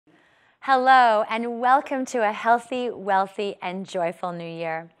Hello, and welcome to a healthy, wealthy, and joyful new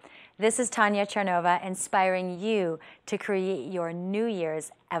year. This is Tanya Chernova, inspiring you to create your New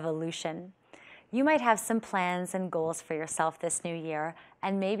Year's evolution. You might have some plans and goals for yourself this new year,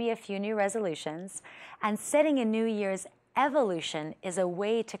 and maybe a few new resolutions. And setting a New Year's evolution is a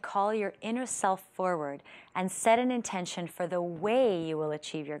way to call your inner self forward and set an intention for the way you will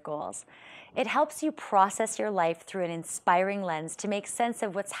achieve your goals. It helps you process your life through an inspiring lens to make sense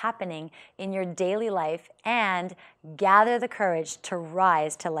of what's happening in your daily life and gather the courage to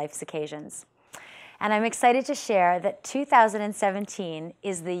rise to life's occasions. And I'm excited to share that 2017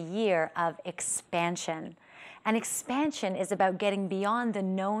 is the year of expansion. And expansion is about getting beyond the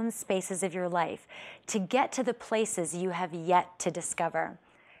known spaces of your life to get to the places you have yet to discover.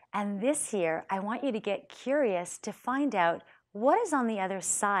 And this year, I want you to get curious to find out what is on the other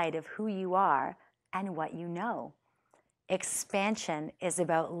side of who you are and what you know. Expansion is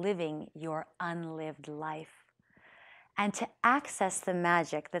about living your unlived life. And to access the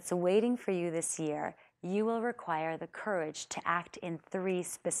magic that's waiting for you this year, you will require the courage to act in 3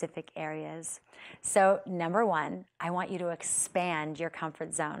 specific areas. So, number 1, I want you to expand your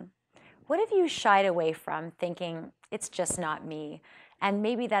comfort zone. What have you shied away from thinking, it's just not me? And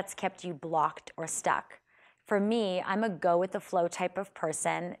maybe that's kept you blocked or stuck. For me, I'm a go-with-the-flow type of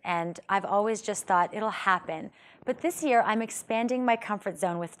person, and I've always just thought it'll happen. But this year, I'm expanding my comfort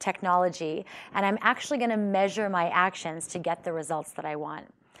zone with technology, and I'm actually going to measure my actions to get the results that I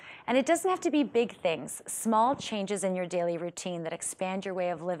want. And it doesn't have to be big things. Small changes in your daily routine that expand your way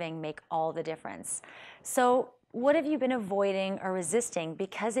of living make all the difference. So, what have you been avoiding or resisting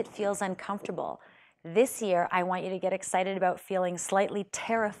because it feels uncomfortable? This year, I want you to get excited about feeling slightly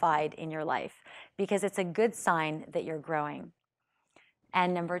terrified in your life because it's a good sign that you're growing.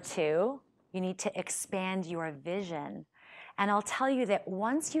 And number 2, you need to expand your vision. And I'll tell you that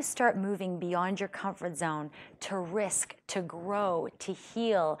once you start moving beyond your comfort zone to risk, to grow, to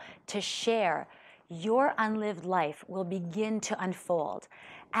heal, to share, your unlived life will begin to unfold.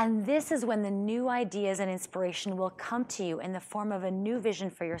 And this is when the new ideas and inspiration will come to you in the form of a new vision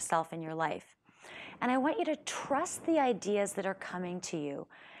for yourself and your life. And I want you to trust the ideas that are coming to you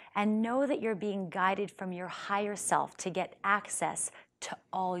and know that you're being guided from your higher self to get access to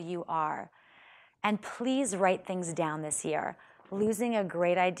all you are. And please write things down this year. Losing a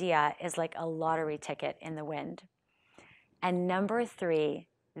great idea is like a lottery ticket in the wind. And number 3,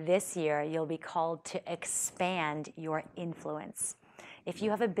 this year you'll be called to expand your influence. If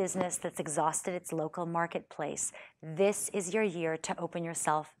you have a business that's exhausted its local marketplace, this is your year to open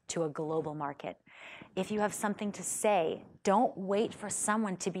yourself to a global market. If you have something to say, don't wait for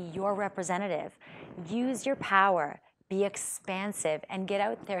someone to be your representative. Use your power, be expansive, and get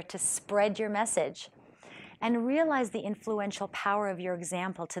out there to spread your message. And realize the influential power of your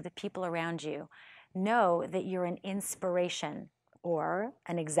example to the people around you. Know that you're an inspiration or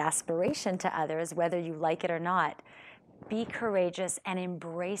an exasperation to others, whether you like it or not. Be courageous and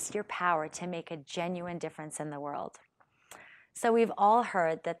embrace your power to make a genuine difference in the world. So we've all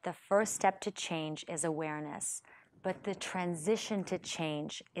heard that the first step to change is awareness, but the transition to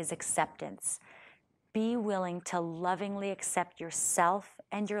change is acceptance. Be willing to lovingly accept yourself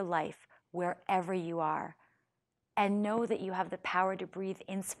and your life wherever you are. And know that you have the power to breathe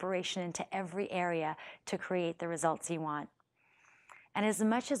inspiration into every area to create the results you want. And as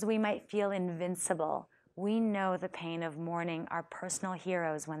much as we might feel invincible, we know the pain of mourning our personal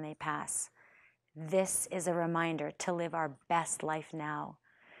heroes when they pass. This is a reminder to live our best life now.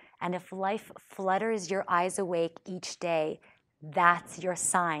 And if life flutters your eyes awake each day, that's your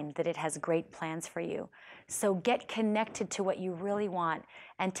sign that it has great plans for you. So get connected to what you really want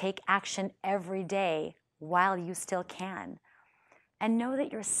and take action every day while you still can. And know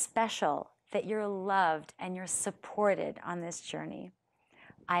that you're special, that you're loved, and you're supported on this journey.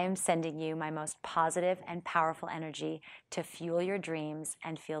 I am sending you my most positive and powerful energy to fuel your dreams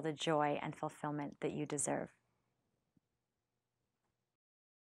and feel the joy and fulfillment that you deserve.